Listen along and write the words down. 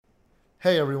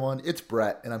Hey everyone, it's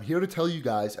Brett, and I'm here to tell you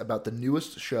guys about the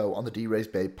newest show on the D-Rays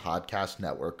Bay podcast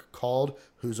network called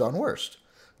Who's on Worst.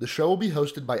 The show will be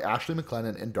hosted by Ashley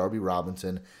McLennan and Darby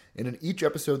Robinson, and in each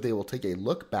episode they will take a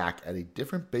look back at a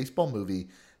different baseball movie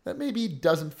that maybe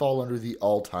doesn't fall under the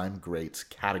all-time greats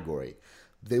category.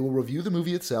 They will review the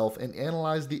movie itself and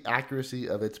analyze the accuracy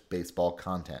of its baseball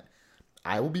content.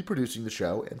 I will be producing the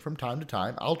show, and from time to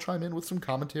time I'll chime in with some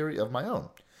commentary of my own.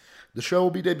 The show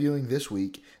will be debuting this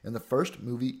week, and the first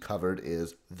movie covered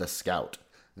is The Scout.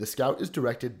 The Scout is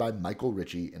directed by Michael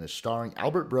Ritchie and is starring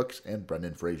Albert Brooks and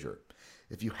Brendan Fraser.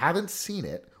 If you haven't seen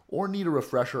it or need a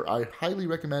refresher, I highly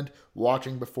recommend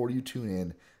watching before you tune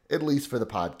in, at least for the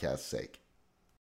podcast's sake.